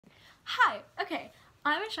Hi, okay,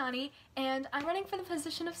 I'm Ishani, and I'm running for the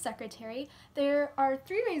position of secretary. There are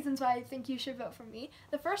 3 reasons why I think you should vote for me.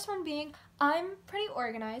 The first one being, I'm pretty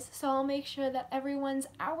organized, so I'll make sure that everyone's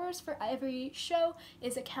hours for every show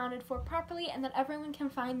is accounted for properly and that everyone can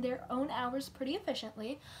find their own hours pretty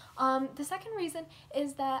efficiently. The second reason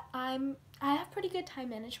is that I have pretty good time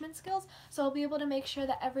management skills, so I'll be able to make sure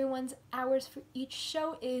that everyone's hours for each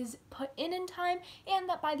show is put in time, and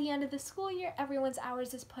that by the end of the school year, everyone's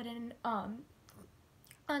hours is put in on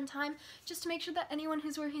time, just to make sure that anyone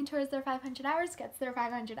who's working towards their 500 hours gets their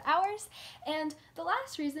 500 hours. And the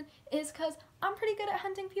last reason is because I'm pretty good at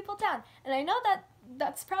hunting people down. And I know that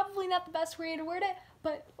that's probably not the best way to word it,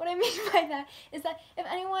 but what I mean by that is that if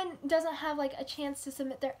anyone doesn't have a chance to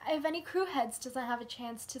submit if any crew heads doesn't have a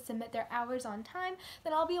chance to submit their hours on time,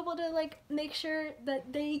 then I'll be able to make sure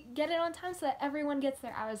that they get it on time so that everyone gets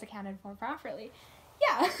their hours accounted for properly.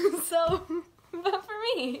 Yeah, so vote for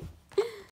me.